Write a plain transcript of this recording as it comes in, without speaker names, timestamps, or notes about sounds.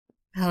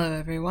Hello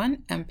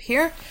everyone, Emp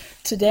here.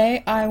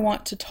 Today I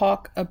want to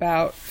talk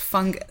about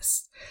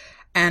fungus.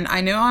 And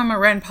I know I'm a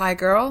RenPy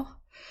girl,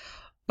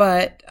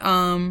 but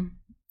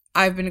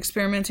I've been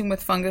experimenting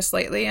with fungus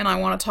lately and I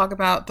want to talk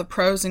about the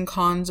pros and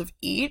cons of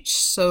each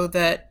so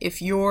that if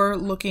you're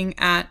looking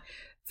at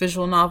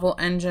visual novel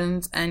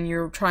engines and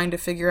you're trying to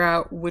figure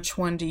out which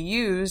one to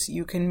use,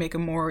 you can make a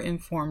more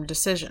informed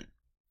decision.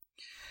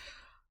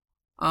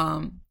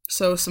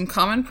 So some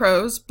common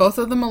pros, both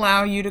of them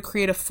allow you to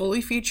create a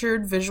fully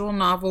featured visual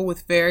novel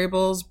with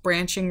variables,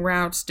 branching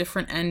routes,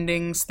 different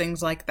endings,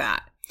 things like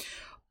that.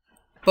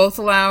 Both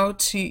allow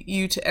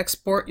you to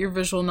export your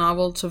visual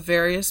novel to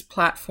various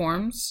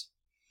platforms.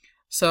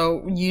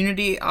 So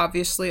Unity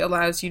obviously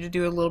allows you to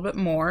do a little bit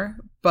more,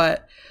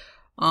 but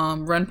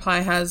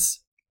RenPy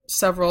has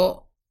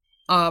several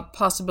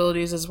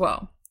possibilities as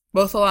well.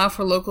 Both allow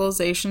for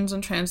localizations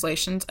and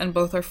translations, and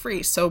both are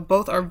free. So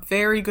both are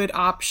very good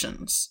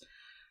options,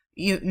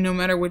 no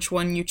matter which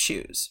one you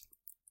choose.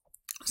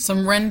 Some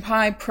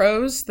RenPy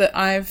pros that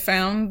I've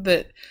found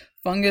that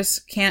Fungus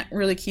can't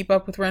really keep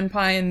up with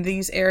RenPy in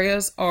these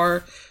areas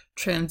are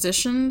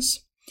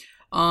transitions.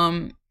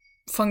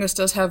 Fungus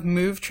does have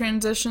move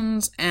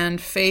transitions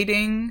and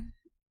fading,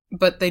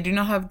 but they do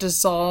not have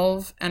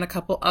dissolve and a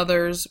couple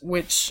others,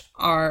 which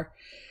are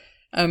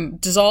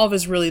dissolve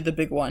is really the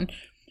big one,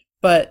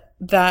 but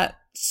that's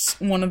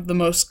one of the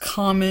most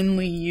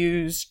commonly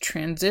used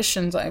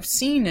transitions I've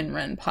seen in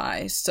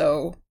RenPy,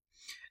 so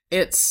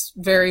it's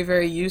very,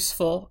 very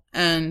useful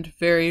and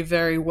very,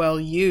 very well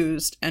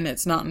used, and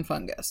it's not in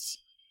Fungus.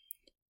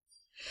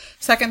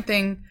 Second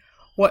thing,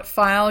 what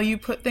file you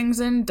put things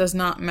in does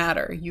not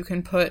matter. You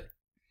can put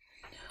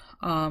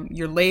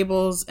your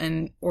labels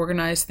and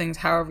organize things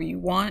however you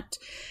want,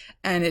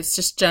 and it's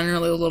just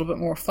generally a little bit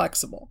more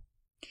flexible.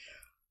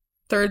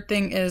 Third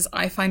thing is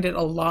I find it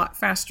a lot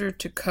faster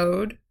to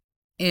code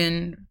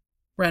in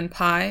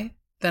RenPy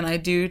than I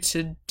do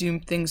to do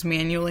things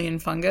manually in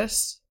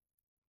Fungus.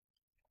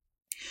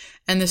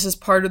 And this is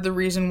part of the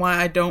reason why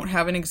I don't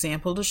have an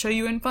example to show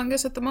you in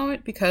Fungus at the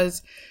moment,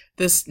 because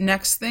this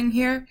next thing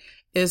here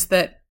is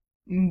that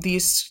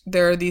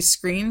there are these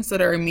screens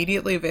that are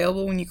immediately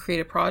available when you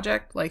create a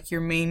project, like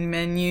your main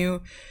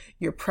menu,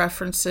 your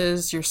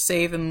preferences, your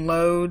save and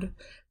load,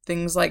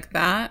 things like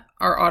that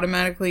are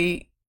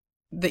automatically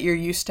that you're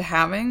used to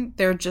having.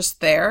 They're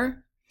just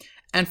there,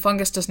 and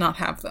Fungus does not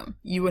have them.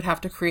 You would have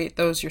to create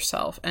those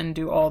yourself and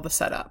do all the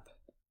setup.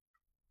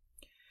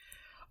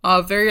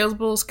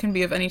 Variables can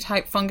be of any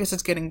type. Fungus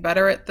is getting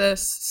better at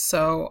this,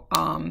 so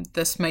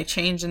this may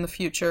change in the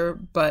future,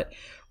 but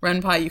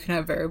RenPy you can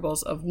have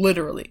variables of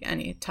literally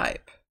any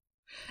type.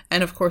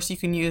 And of course you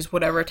can use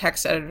whatever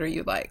text editor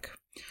you like.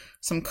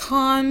 Some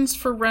cons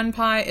for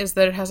RenPy is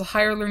that it has a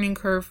higher learning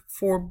curve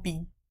for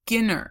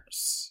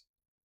beginners,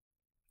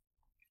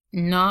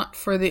 not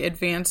for the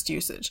advanced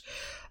usage.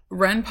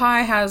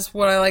 RenPy has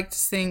what I like to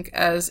think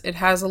as it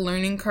has a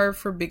learning curve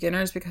for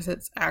beginners because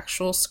it's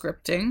actual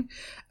scripting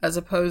as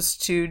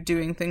opposed to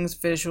doing things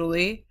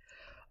visually.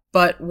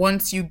 But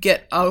once you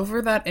get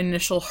over that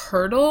initial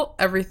hurdle,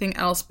 everything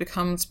else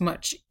becomes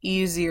much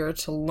easier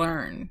to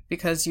learn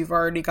because you've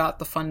already got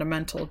the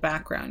fundamental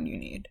background you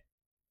need.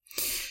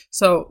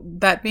 So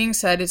that being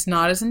said, it's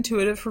not as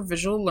intuitive for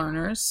visual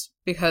learners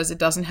because it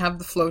doesn't have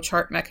the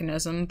flowchart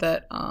mechanism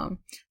that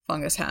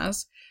Fungus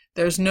has.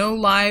 There's no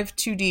live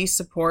 2D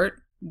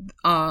support.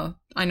 I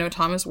know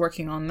Tom is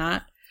working on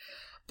that,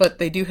 but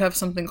they do have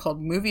something called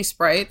movie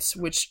sprites,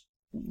 which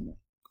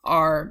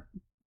are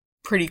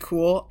pretty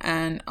cool,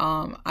 and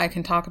I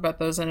can talk about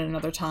those at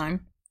another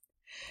time.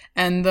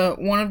 And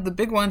one of the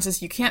big ones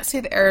is you can't see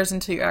the errors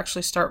until you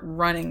actually start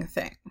running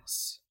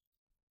things.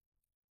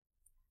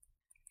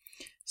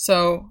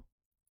 So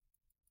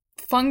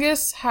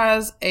Fungus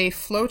has a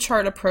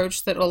flowchart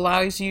approach that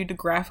allows you to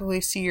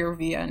graphically see your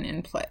VN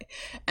in play.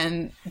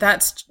 And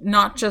that's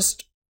not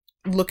just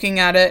looking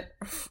at it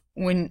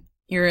when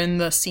you're in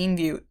the scene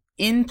view.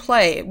 In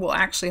play, it will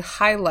actually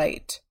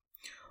highlight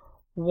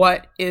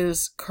what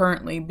is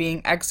currently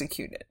being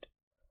executed.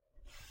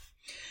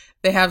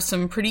 They have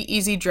some pretty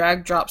easy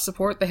drag drop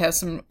support. They have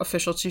some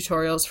official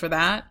tutorials for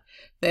that.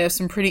 They have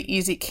some pretty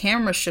easy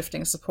camera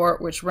shifting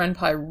support, which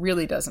RenPy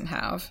really doesn't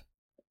have.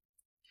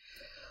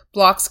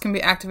 Blocks can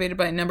be activated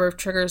by a number of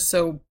triggers,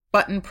 so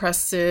button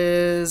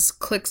presses,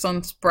 clicks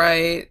on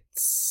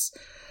sprites,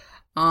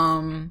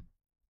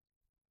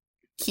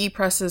 key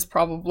presses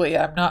probably.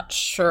 I'm not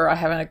sure. I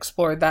haven't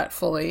explored that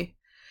fully.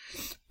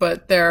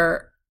 But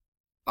there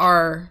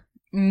are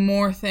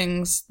more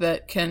things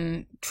that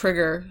can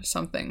trigger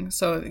something.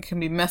 So it can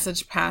be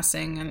message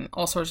passing and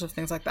all sorts of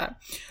things like that.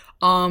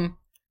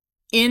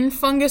 In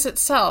Fungus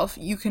itself,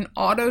 you can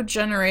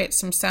auto-generate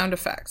some sound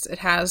effects. It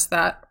has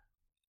that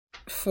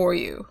for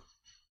you.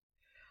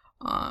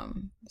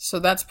 So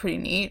that's pretty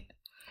neat.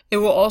 It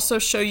will also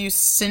show you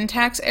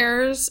syntax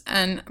errors,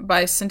 and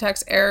by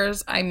syntax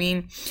errors, I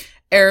mean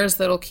errors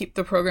that'll keep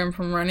the program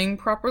from running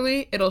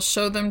properly. It'll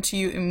show them to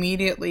you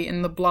immediately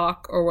in the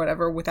block or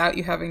whatever without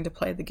you having to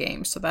play the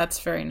game, so that's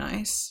very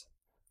nice.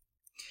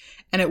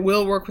 and it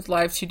will work with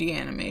live 2D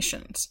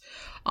animations.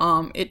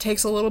 It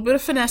takes a little bit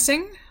of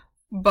finessing,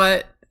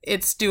 but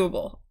it's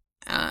doable,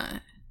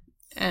 and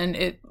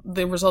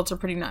the results are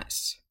pretty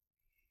nice.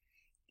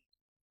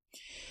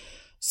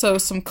 So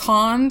some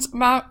cons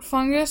about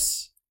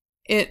Fungus.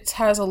 It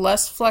has a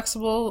less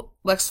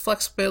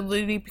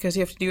flexibility because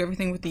you have to do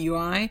everything with the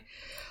UI.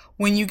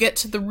 When you get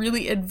to the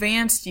really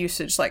advanced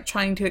usage, like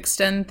trying to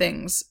extend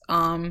things,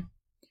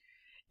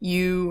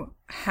 you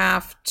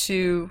have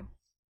to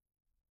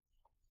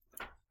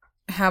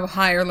have a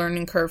higher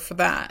learning curve for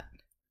that.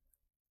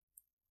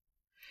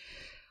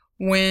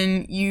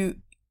 When you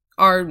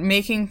are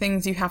making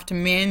things, you have to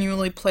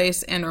manually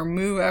place and or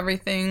move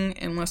everything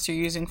unless you're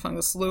using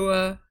Fungus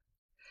Lua.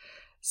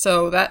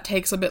 So that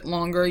takes a bit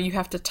longer. You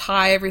have to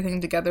tie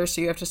everything together. So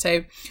you have to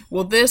say,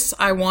 well, this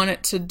I want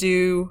it to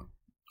do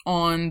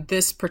on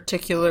this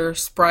particular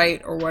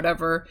sprite or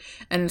whatever.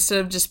 And instead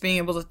of just being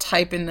able to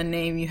type in the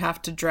name, you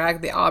have to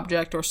drag the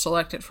object or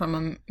select it from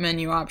a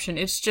menu option.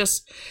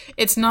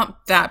 It's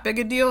not that big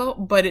a deal,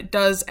 but it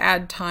does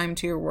add time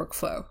to your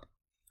workflow.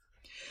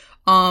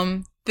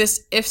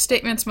 This if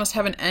statements must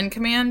have an end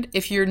command.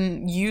 If you're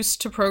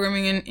used to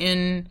programming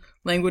in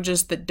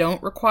languages that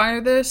don't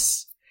require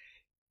this,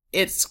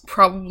 it's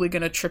probably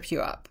going to trip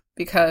you up,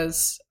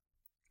 because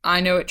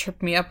I know it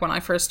tripped me up when I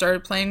first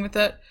started playing with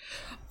it.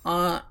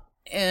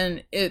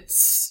 And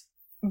it's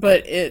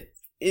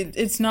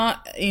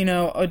not,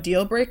 a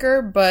deal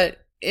breaker, but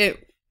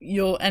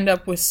you'll end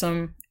up with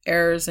some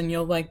errors, and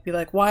you'll be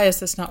like, why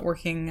is this not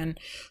working, and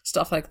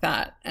stuff like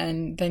that.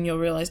 And then you'll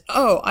realize,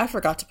 oh, I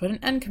forgot to put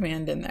an end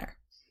command in there.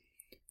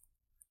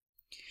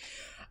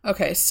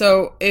 Okay,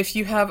 so if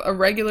you have a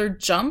regular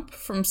jump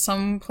from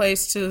some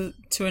place to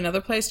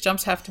another place,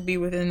 jumps have to be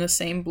within the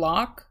same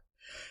block.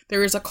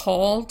 There is a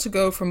call to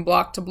go from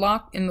block to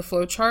block in the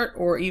flowchart,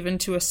 or even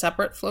to a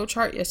separate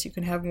flowchart. Yes, you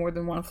can have more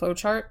than one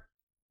flowchart.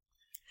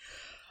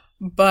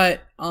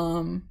 But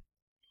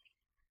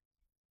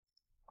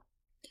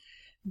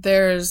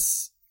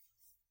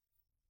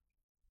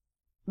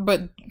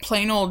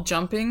plain old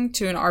jumping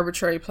to an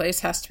arbitrary place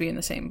has to be in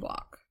the same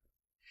block.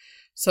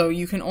 So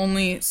you can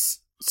only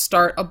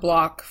start a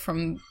block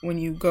from when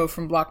you go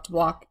from block to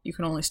block. You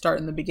can only start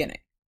in the beginning.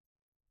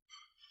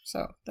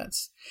 So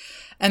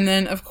and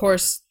then of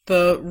course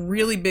the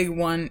really big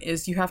one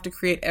is you have to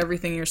create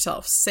everything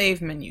yourself.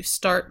 Save menu,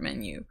 start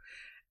menu,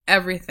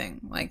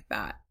 everything like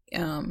that.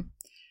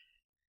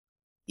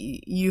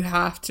 You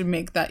have to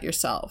make that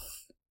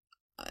yourself.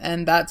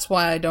 And that's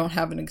why I don't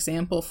have an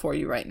example for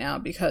you right now,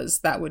 because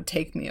that would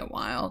take me a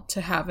while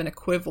to have an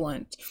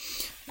equivalent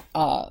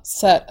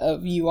set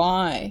of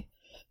UI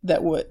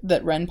that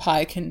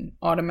RenPy can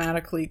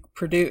automatically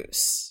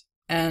produce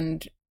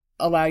and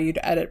allow you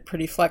to edit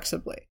pretty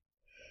flexibly.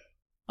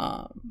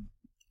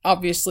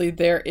 Obviously,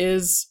 there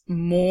is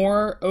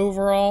more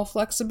overall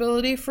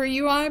flexibility for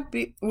UI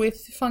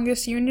with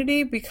Fungus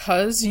Unity,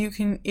 because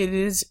it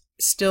is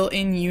still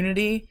in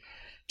Unity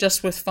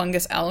just with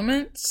Fungus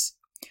elements,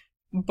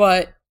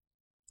 but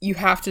you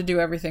have to do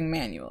everything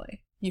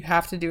manually. You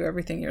have to do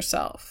everything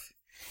yourself.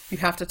 You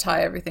have to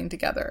tie everything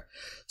together.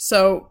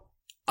 So,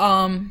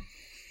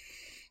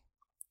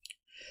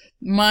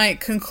 my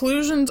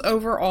conclusions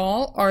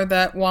overall are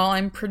that while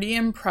I'm pretty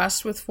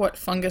impressed with what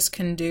Fungus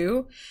can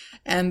do,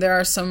 and there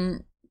are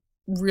some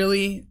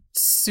really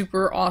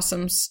super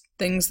awesome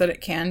things that it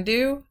can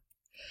do,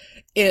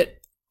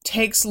 it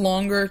takes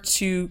longer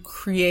to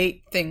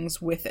create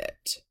things with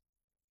it.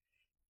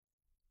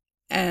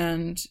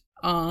 And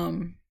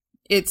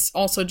it's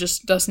also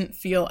just doesn't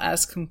feel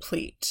as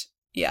complete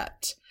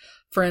yet.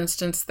 For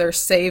instance, their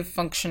save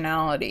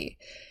functionality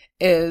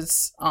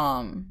is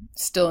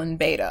still in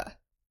beta,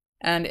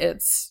 and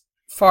it's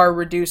far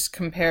reduced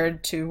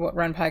compared to what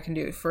RenPy can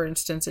do. For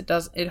instance, it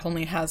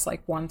only has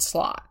one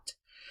slot.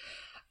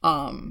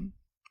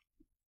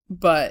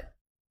 But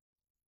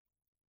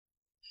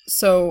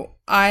so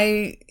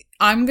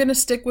I'm gonna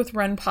stick with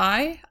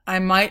RenPy. I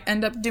might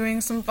end up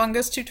doing some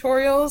Fungus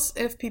tutorials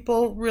if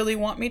people really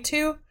want me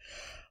to,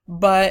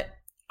 but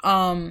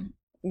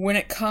when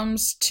it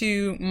comes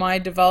to my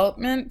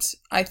development,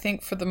 I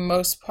think for the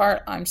most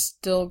part I'm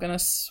still gonna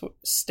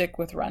stick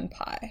with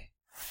RenPy.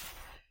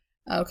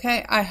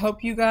 Okay, I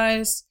hope you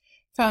guys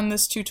found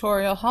this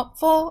tutorial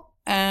helpful,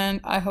 and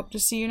I hope to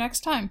see you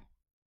next time.